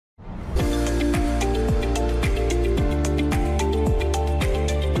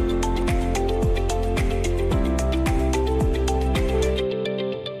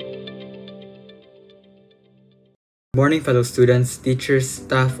morning, fellow students, teachers,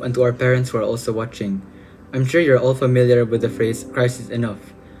 staff, and to our parents who are also watching. I'm sure you're all familiar with the phrase, Christ is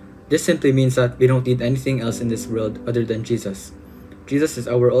enough. This simply means that we don't need anything else in this world other than Jesus. Jesus is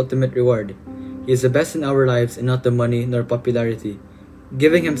our ultimate reward. He is the best in our lives and not the money nor popularity.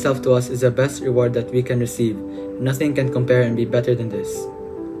 Giving himself to us is the best reward that we can receive. Nothing can compare and be better than this.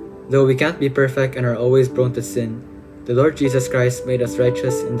 Though we can't be perfect and are always prone to sin, the Lord Jesus Christ made us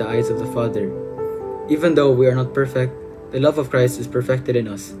righteous in the eyes of the Father. Even though we are not perfect, the love of Christ is perfected in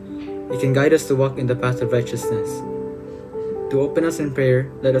us. He can guide us to walk in the path of righteousness. To open us in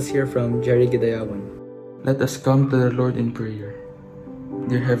prayer, let us hear from Jerry Gidayawan. Let us come to the Lord in prayer.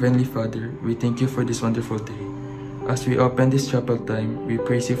 Dear Heavenly Father, we thank you for this wonderful day. As we open this chapel time, we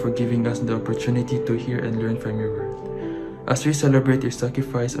praise you for giving us the opportunity to hear and learn from your word. As we celebrate your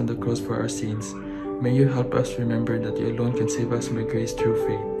sacrifice on the cross for our sins, may you help us remember that you alone can save us by grace through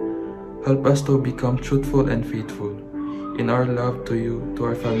faith. Help us to become truthful and faithful in our love to you, to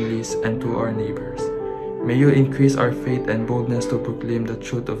our families, and to our neighbors. May you increase our faith and boldness to proclaim the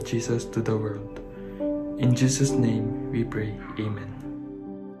truth of Jesus to the world. In Jesus' name we pray. Amen.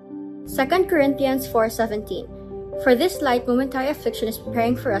 2 Corinthians 4:17. For this light momentary affliction is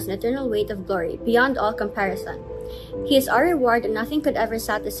preparing for us an eternal weight of glory beyond all comparison. He is our reward and nothing could ever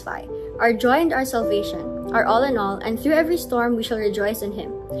satisfy, our joy and our salvation, our all in all, and through every storm we shall rejoice in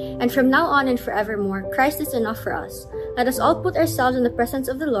him. And from now on and forevermore, Christ is enough for us. Let us all put ourselves in the presence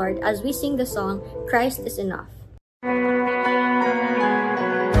of the Lord as we sing the song, Christ is enough.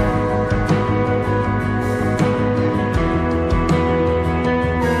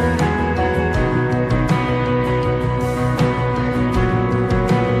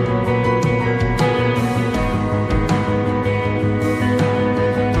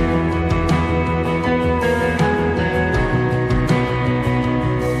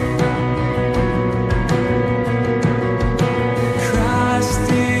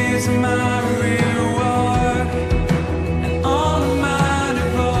 Christ is my reward, and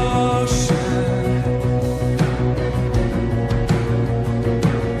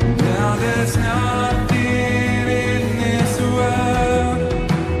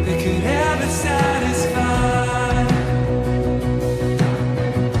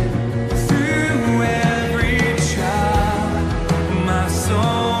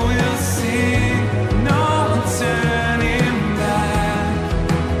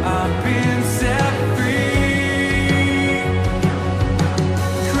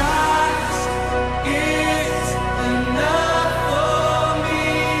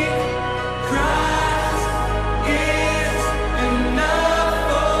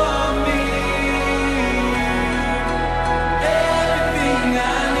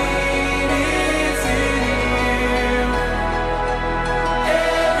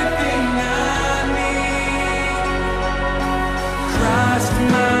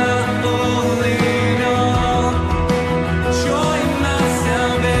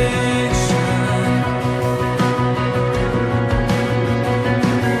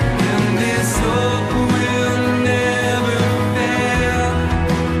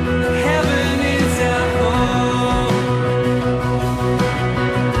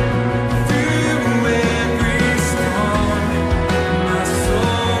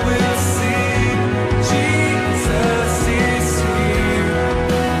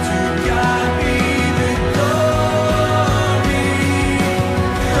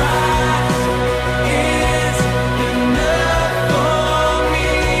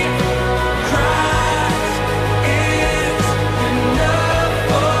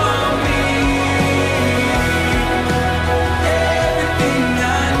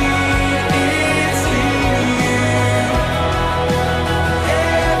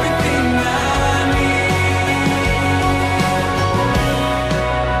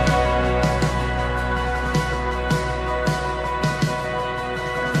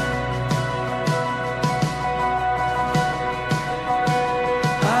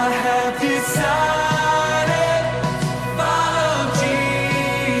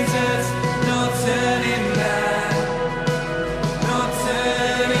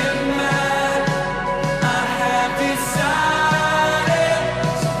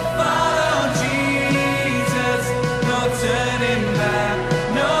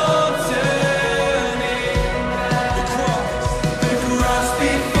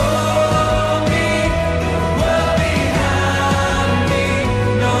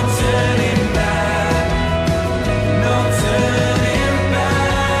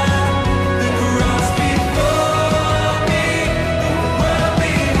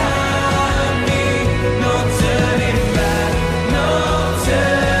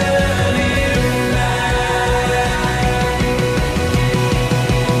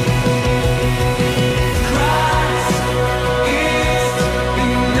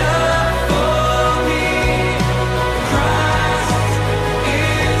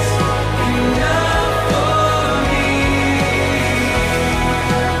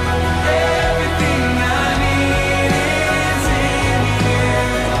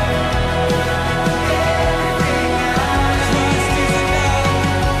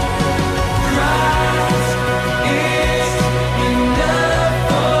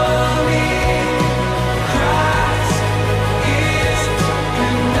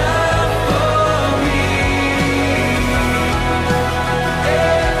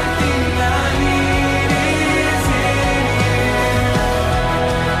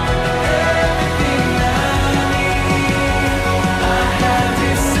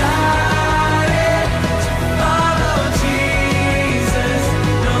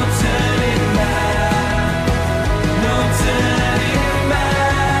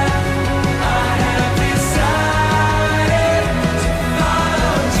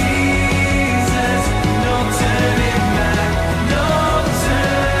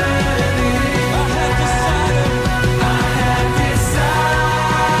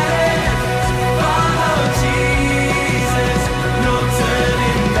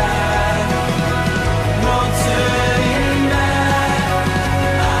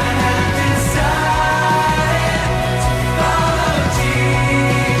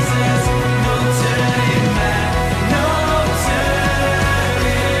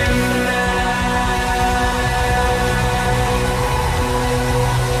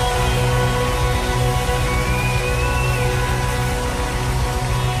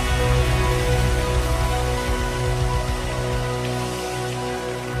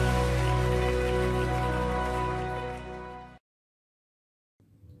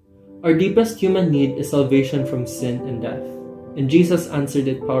Our deepest human need is salvation from sin and death, and Jesus answered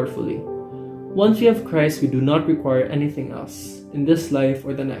it powerfully. Once we have Christ, we do not require anything else, in this life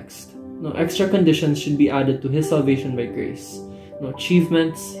or the next. No extra conditions should be added to His salvation by grace. No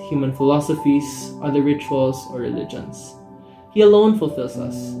achievements, human philosophies, other rituals, or religions. He alone fulfills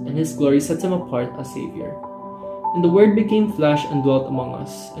us, and His glory sets Him apart as Savior. And the Word became flesh and dwelt among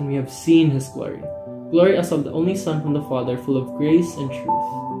us, and we have seen His glory. Glory as of the only Son from the Father, full of grace and truth.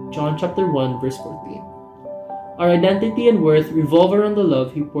 John chapter 1, verse 14. Our identity and worth revolve around the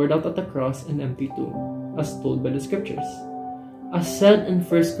love He poured out at the cross and empty tomb, as told by the Scriptures. As said in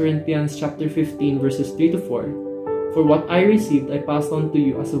 1 Corinthians chapter 15, verses 3 to 4, "For what I received I passed on to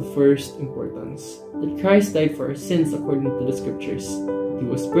you as of first importance, that Christ died for our sins according to the Scriptures, that He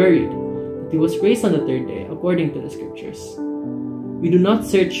was buried, that He was raised on the third day according to the Scriptures." We do not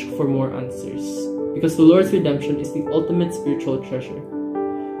search for more answers, because the Lord's redemption is the ultimate spiritual treasure.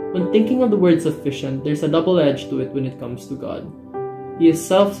 When thinking of the word sufficient, there's a double edge to it when it comes to God. He is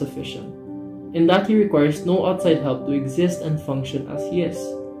self-sufficient, in that He requires no outside help to exist and function as He is.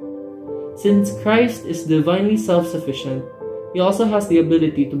 Since Christ is divinely self-sufficient, He also has the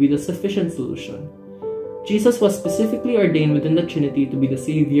ability to be the sufficient solution. Jesus was specifically ordained within the Trinity to be the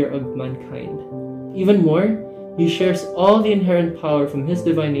Savior of mankind. Even more, He shares all the inherent power from His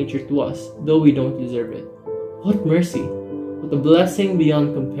divine nature to us, though we don't deserve it. What mercy! What a blessing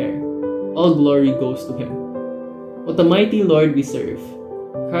beyond compare. All glory goes to Him. What a mighty Lord we serve.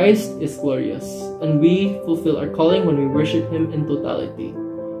 Christ is glorious, and we fulfill our calling when we worship Him in totality.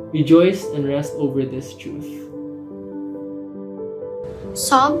 Rejoice and rest over this truth.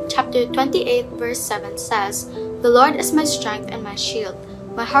 Psalm chapter 28 verse 7 says, "The Lord is my strength and my shield.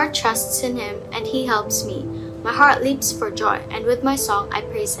 My heart trusts in Him, and He helps me. My heart leaps for joy, and with my song I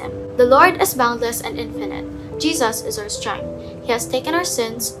praise Him." The Lord is boundless and infinite. Jesus is our strength. He has taken our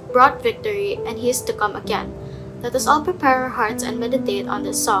sins, brought victory, and He is to come again. Let us all prepare our hearts and meditate on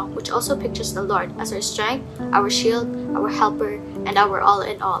this song, which also pictures the Lord as our strength, our shield, our helper, and our all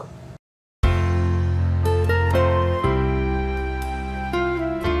in all.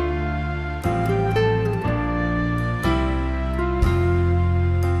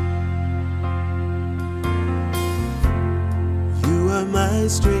 You are my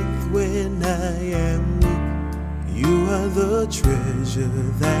strength when I am weak. You are the treasure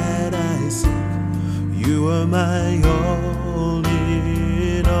that I seek. You are my all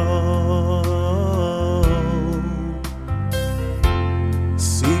in all.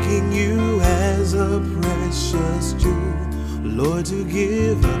 Seeking You as a precious jewel, Lord, to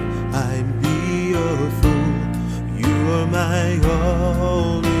give up I'd be a fool. You are my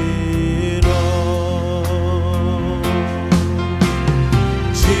all in all.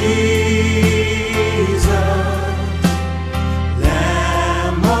 Jesus,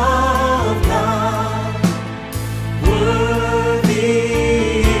 Lamb of God, worthy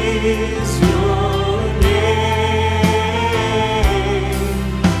is Your name.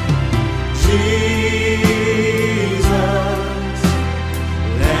 Jesus,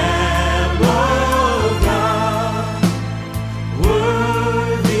 Lamb of God,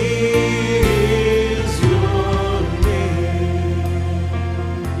 worthy is Your name.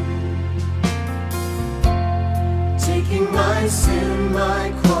 Taking my sin,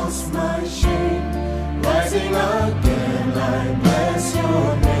 my cross, my shame, rising again, I bless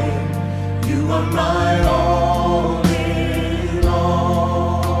Your name. You are my all in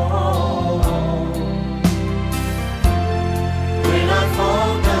all. When I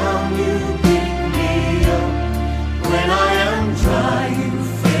fall down, You pick me up. When I am dry, You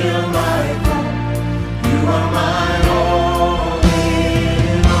fill my cup. You are my all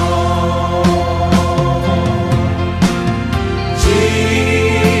in all. Jesus,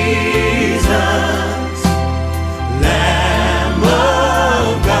 Lamb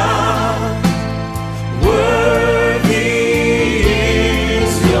of God,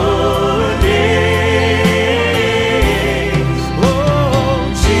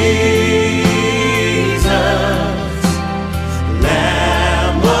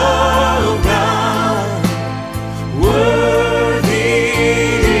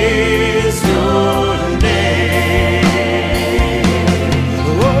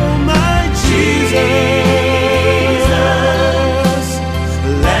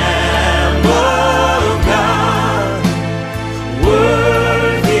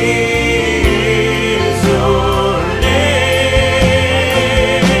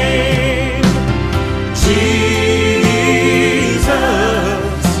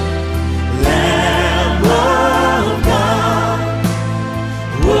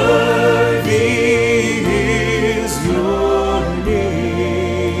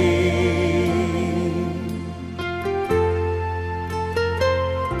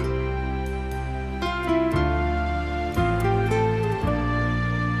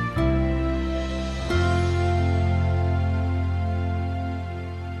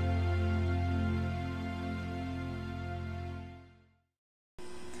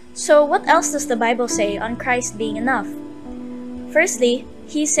 So, what else does the Bible say on Christ being enough? Firstly,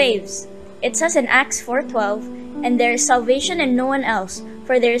 He saves. It says in Acts 4:12, "And there is salvation in no one else,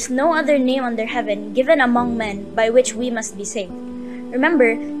 for there is no other name under heaven given among men by which we must be saved."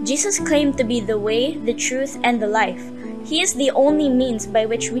 Remember, Jesus claimed to be the way, the truth, and the life. He is the only means by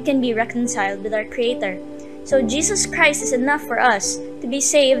which we can be reconciled with our Creator. So Jesus Christ is enough for us to be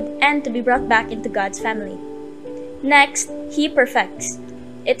saved and to be brought back into God's family. Next, He perfects.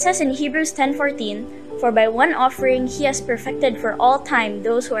 It says in Hebrews 10:14, "For by one offering He has perfected for all time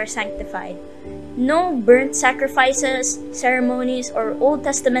those who are sanctified." No burnt sacrifices, ceremonies, or Old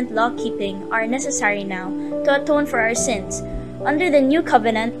Testament law-keeping are necessary now to atone for our sins. Under the new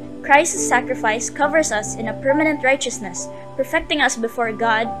covenant, Christ's sacrifice covers us in a permanent righteousness, perfecting us before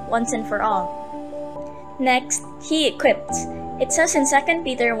God once and for all. Next, He equips. It says in 2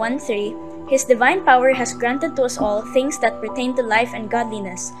 Peter 1:3, "His divine power has granted to us all things that pertain to life and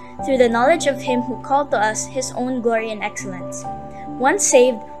godliness, through the knowledge of Him who called to us His own glory and excellence." Once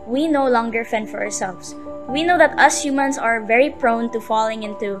saved, we no longer fend for ourselves. We know that us humans are very prone to falling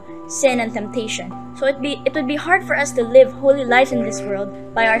into sin and temptation, so it would be hard for us to live holy lives in this world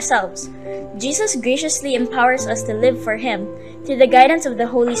by ourselves. Jesus graciously empowers us to live for Him through the guidance of the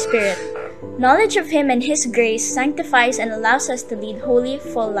Holy Spirit. Knowledge of Him and His grace sanctifies and allows us to lead holy,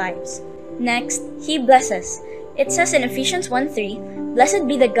 full lives. Next, He blesses. It says in Ephesians 1:3, "Blessed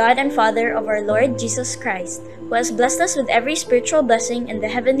be the God and Father of our Lord Jesus Christ, who has blessed us with every spiritual blessing in the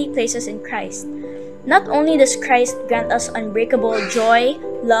heavenly places in Christ." Not only does Christ grant us unbreakable joy,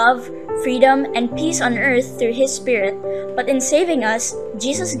 love, freedom, and peace on earth through His Spirit, but in saving us,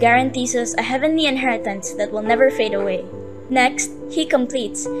 Jesus guarantees us a heavenly inheritance that will never fade away. Next, He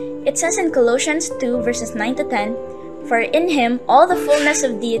completes. It says in Colossians 2 verses 9-10, "For in Him all the fullness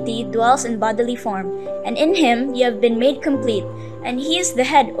of deity dwells in bodily form, and in Him you have been made complete, and He is the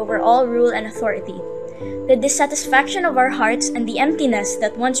head over all rule and authority." The dissatisfaction of our hearts and the emptiness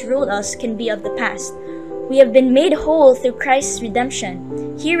that once ruled us can be of the past. We have been made whole through Christ's redemption.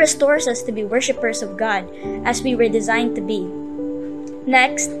 He restores us to be worshippers of God, as we were designed to be.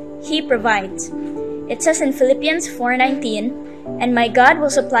 Next, He provides. It says in Philippians 4:19, "And my God will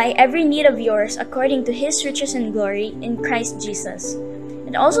supply every need of yours according to His riches and glory in Christ Jesus."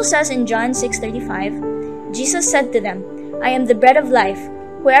 It also says in John 6:35, Jesus said to them, "I am the bread of life.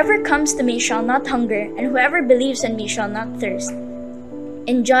 Whoever comes to me shall not hunger, and whoever believes in me shall not thirst."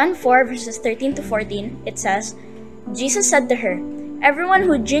 In John 4 verses 13-14, it says, Jesus said to her, "Everyone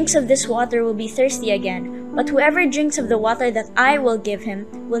who drinks of this water will be thirsty again, but whoever drinks of the water that I will give him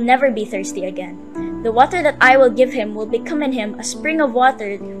will never be thirsty again. The water that I will give him will become in him a spring of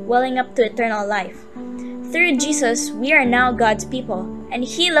water welling up to eternal life." Through Jesus, we are now God's people, and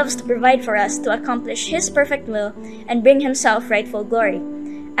He loves to provide for us to accomplish His perfect will and bring Himself rightful glory.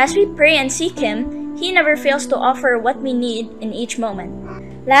 As we pray and seek Him, He never fails to offer what we need in each moment.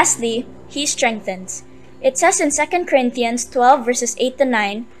 Lastly, He strengthens. It says in 2 Corinthians 12 verses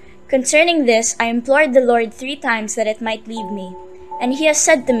 8-9, "Concerning this I implored the Lord 3 times that it might leave me. And He has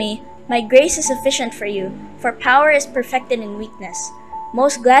said to me, 'My grace is sufficient for you, for power is perfected in weakness.'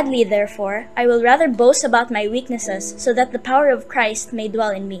 Most gladly, therefore, I will rather boast about my weaknesses, so that the power of Christ may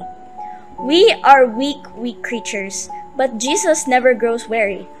dwell in me." We are weak creatures, but Jesus never grows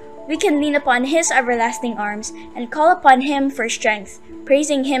weary. We can lean upon His everlasting arms and call upon Him for strength,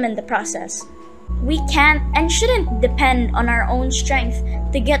 praising Him in the process. We can't and shouldn't depend on our own strength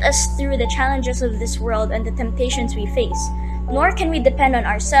to get us through the challenges of this world and the temptations we face. Nor can we depend on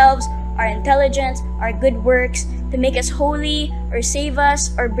ourselves, our intelligence, our good works to make us holy or save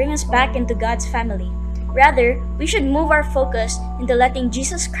us or bring us back into God's family. Rather, we should move our focus into letting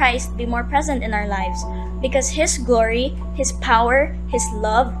Jesus Christ be more present in our lives, because His glory, His power, His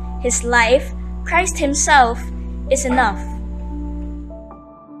love, His life, Christ Himself is enough.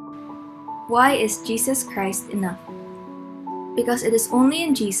 Why is Jesus Christ enough? Because it is only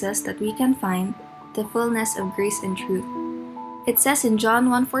in Jesus that we can find the fullness of grace and truth. It says in John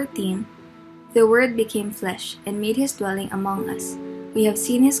 1:14, "The Word became flesh and made His dwelling among us. We have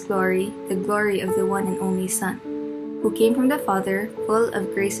seen His glory, the glory of the one and only Son, who came from the Father, full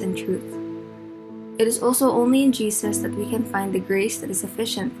of grace and truth." It is also only in Jesus that we can find the grace that is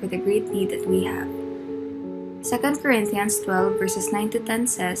sufficient for the great need that we have. 2 Corinthians 12 verses 9-10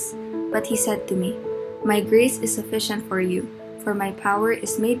 says, "But He said to me, 'My grace is sufficient for you, for my power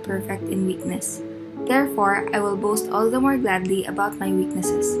is made perfect in weakness.' Therefore, I will boast all the more gladly about my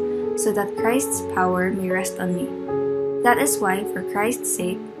weaknesses, so that Christ's power may rest on me. That is why, for Christ's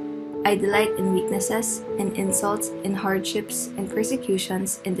sake, I delight in weaknesses, in insults, in hardships, in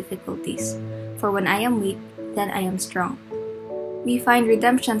persecutions, in difficulties. For when I am weak, then I am strong." we find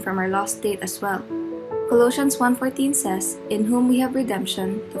redemption from our lost state as well. Colossians 1:14 says, "In whom we have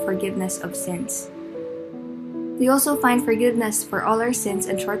redemption, the forgiveness of sins." We also find forgiveness for all our sins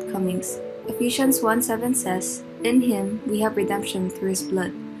and shortcomings. Ephesians 1:7 says, "In him we have redemption through his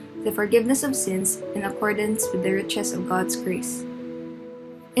blood, the forgiveness of sins in accordance with the riches of God's grace."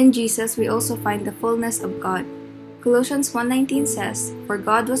 In Jesus, we also find the fullness of God. Colossians 1:19 says, "For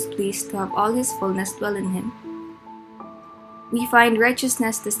God was pleased to have all his fullness dwell in him." We find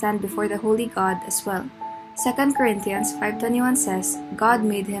righteousness to stand before the holy God as well. 2 Corinthians 5:21 says, "God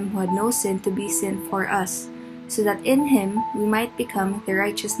made him who had no sin to be sin for us, so that in him we might become the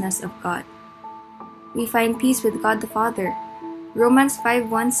righteousness of God." We find peace with God the Father. Romans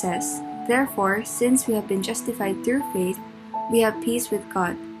 5:1 says, "Therefore, since we have been justified through faith, we have peace with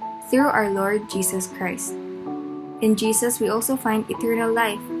God, through our Lord Jesus Christ." In Jesus, we also find eternal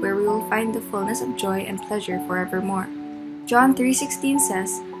life, where we will find the fullness of joy and pleasure forevermore. John 3:16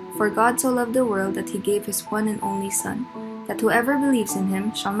 says, "For God so loved the world that he gave his one and only Son, that whoever believes in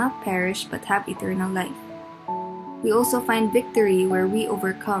him shall not perish but have eternal life." We also find victory where we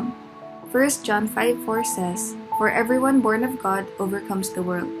overcome. 1 John 5:4 says, "For everyone born of God overcomes the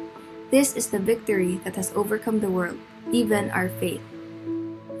world. This is the victory that has overcome the world, even our faith."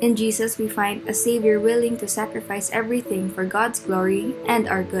 In Jesus, we find a Savior willing to sacrifice everything for God's glory and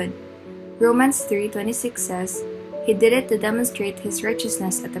our good. Romans 3:26 says, "He did it to demonstrate his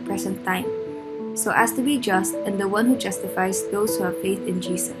righteousness at the present time, so as to be just and the one who justifies those who have faith in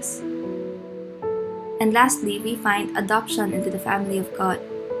Jesus." And lastly, we find adoption into the family of God.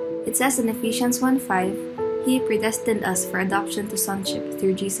 It says in Ephesians 1:5, "He predestined us for adoption to sonship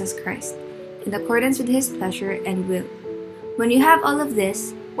through Jesus Christ, in accordance with his pleasure and will." When you have all of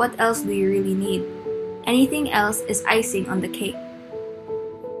this, what else do you really need? Anything else is icing on the cake.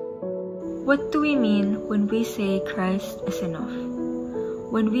 What do we mean when we say Christ is enough?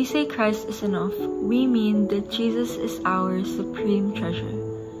 When we say Christ is enough, we mean that Jesus is our supreme treasure.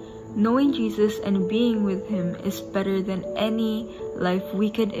 Knowing Jesus and being with him is better than any life we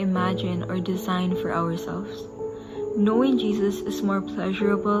could imagine or design for ourselves. Knowing Jesus is more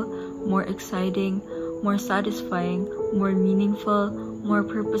pleasurable, more exciting, more satisfying, more meaningful, more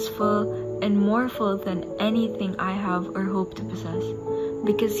purposeful, and more full than anything I have or hope to possess,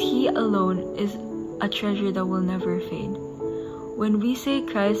 because he alone is a treasure that will never fade. When we say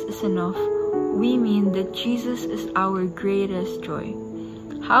Christ is enough, we mean that Jesus is our greatest joy.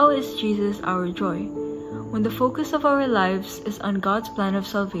 How is Jesus our joy? When the focus of our lives is on God's plan of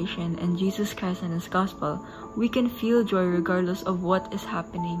salvation and Jesus Christ and his gospel, we can feel joy regardless of what is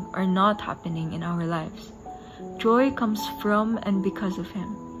happening or not happening in our lives. Joy comes from and because of him.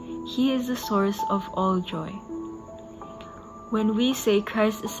 He is the source of all joy. When we say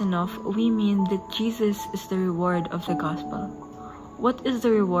Christ is enough, we mean that Jesus is the reward of the gospel. What is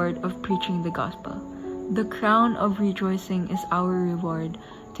the reward of preaching the gospel? The crown of rejoicing is our reward,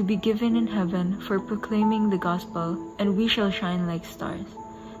 to be given in heaven for proclaiming the gospel, and we shall shine like stars,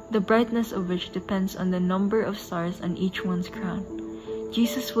 the brightness of which depends on the number of stars on each one's crown.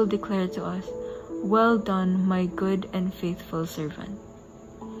 Jesus will declare to us, "Well done, my good and faithful servant."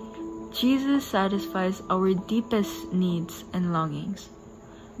 Jesus satisfies our deepest needs and longings.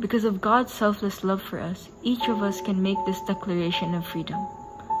 Because of God's selfless love for us, each of us can make this declaration of freedom.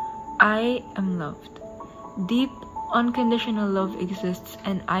 I am loved. Deep, unconditional love exists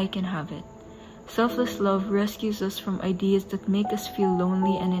and I can have it. Selfless love rescues us from ideas that make us feel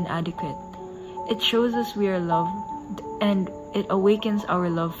lonely and inadequate. It shows us we are loved and it awakens our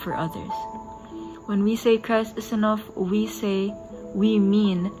love for others. When we say Christ is enough, we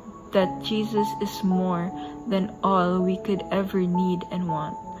mean that Jesus is more than all we could ever need and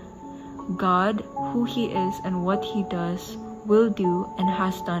want. God, who he is and what he does, will do, and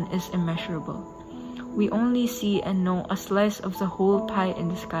has done is immeasurable. We only see and know a slice of the whole pie in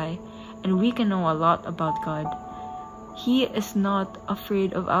the sky, and we can know a lot about God. He is not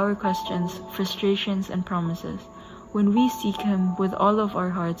afraid of our questions, frustrations, and promises. When we seek him with all of our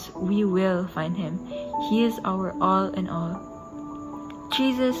hearts, we will find him. He is our all in all.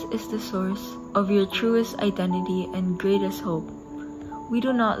 Jesus is the source of your truest identity and greatest hope. We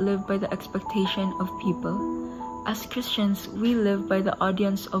do not live by the expectation of people. As Christians, we live by the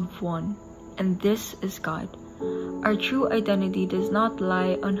audience of one, and this is God. Our true identity does not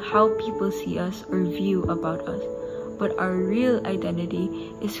lie on how people see us or view about us, but our real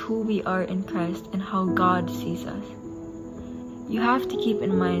identity is who we are in Christ and how God sees us. You have to keep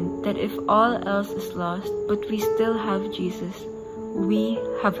in mind that if all else is lost, but we still have Jesus, we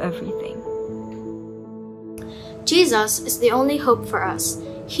have everything. Jesus is the only hope for us.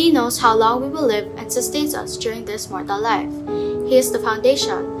 He knows how long we will live and sustains us during this mortal life. He is the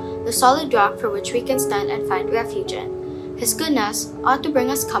foundation, the solid rock for which we can stand and find refuge in. His goodness ought to bring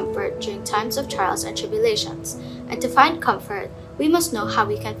us comfort during times of trials and tribulations, and to find comfort, we must know how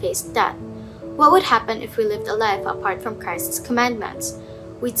we can face death. What would happen if we lived a life apart from Christ's commandments?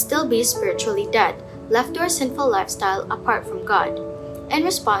 We'd still be spiritually dead, left to our sinful lifestyle apart from God. In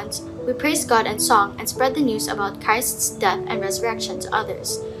response, we praise God in song and spread the news about Christ's death and resurrection to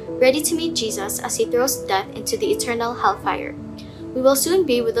others, ready to meet Jesus as he throws death into the eternal hellfire. We will soon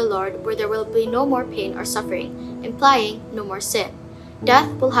be with the Lord, where there will be no more pain or suffering, implying no more sin.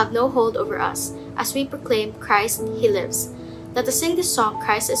 Death will have no hold over us, as we proclaim Christ, he lives. Let us sing this song,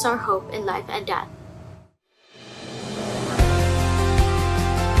 Christ is our hope in life and death.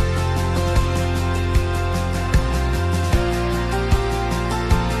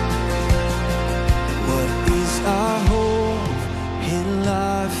 What is our hope in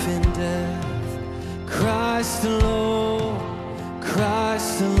life and death? Christ alone,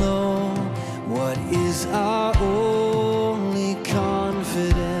 Christ alone. What is our only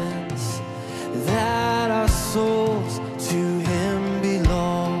confidence? That our souls to him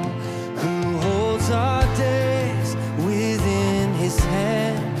belong, who holds our days within his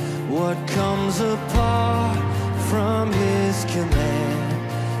hand. What comes apart from his command,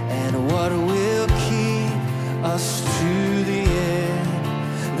 and what will keep us to the end?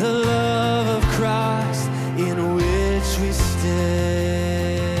 The love of Christ in which we stand.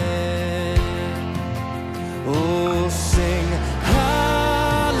 Oh, sing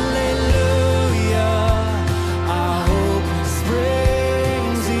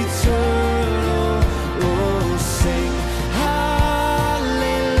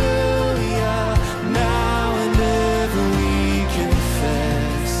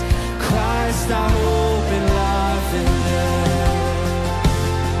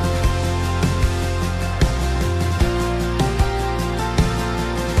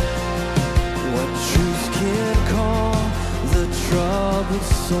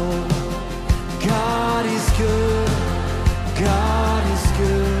soul. God is good, God is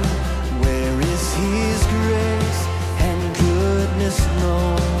good. Where is his grace and goodness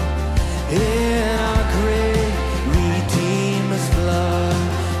known? In our great Redeemer's blood,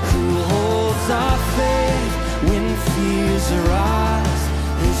 who holds our faith when fears arise,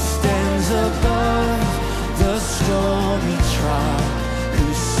 who stands above the stormy trial, who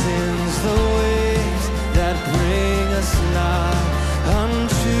sends the waves that bring us nigh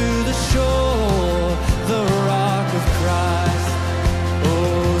unto the shore, the rock of Christ.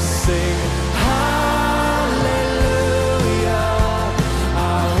 Oh, sing hallelujah,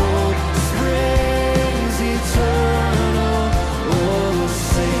 our hope springs eternal. Oh,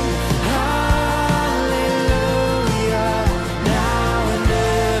 sing hallelujah, now and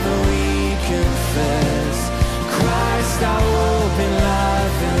ever we confess Christ our hope in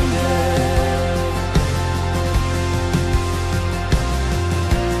life and death.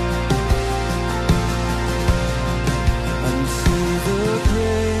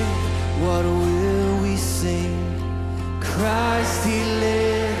 What will we sing? Christ he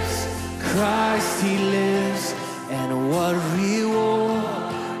lives, Christ he lives. And what reward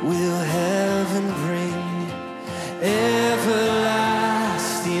will heaven bring?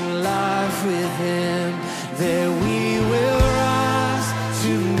 Everlasting life with him. There we will rise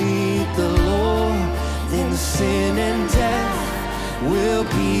to meet the Lord. Then sin and death will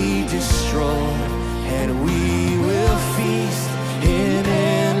be destroyed, and we will feast in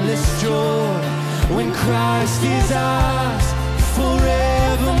endless joy when Christ is ours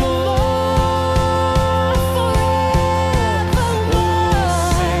forevermore. Oh,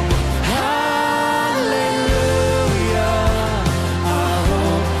 sing hallelujah, our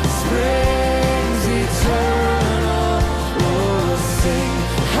hope springs eternal. Oh, sing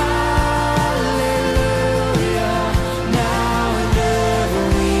hallelujah, now and ever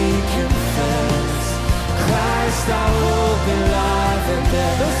we confess Christ our hope in life and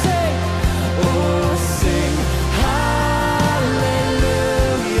death. Oh, sing, oh, sing hallelujah,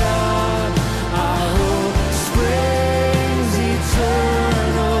 our hope springs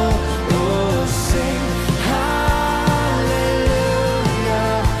eternal. Oh, sing hallelujah,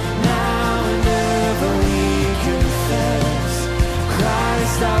 now and ever we confess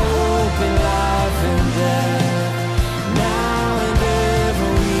Christ our hope in life and death. Now and ever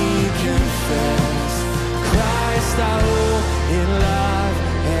we confess Christ our hope in life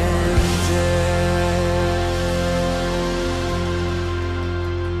and death.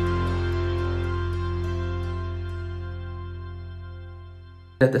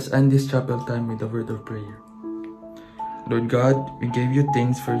 Let us end this chapel time with a word of prayer. Lord God, we give you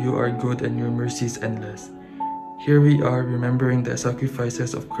thanks for you are good and your mercy is endless. Here we are remembering the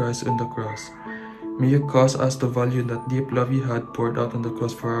sacrifices of Christ on the cross. May you cause us to value that deep love you had poured out on the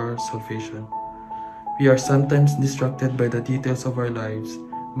cross for our salvation. We are sometimes distracted by the details of our lives,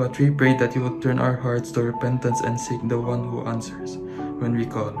 but we pray that you will turn our hearts to repentance and seek the one who answers when we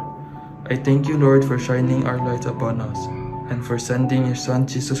call. I thank you, Lord, for shining our lights upon us and for sending your Son,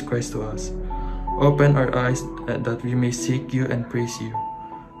 Jesus Christ, to us. Open our eyes that we may seek you and praise you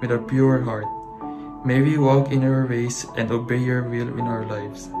with a pure heart. May we walk in your ways and obey your will in our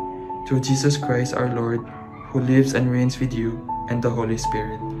lives. Through Jesus Christ our Lord, who lives and reigns with you and the Holy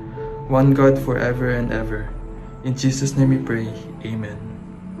Spirit, one God forever and ever. In Jesus' name we pray. Amen.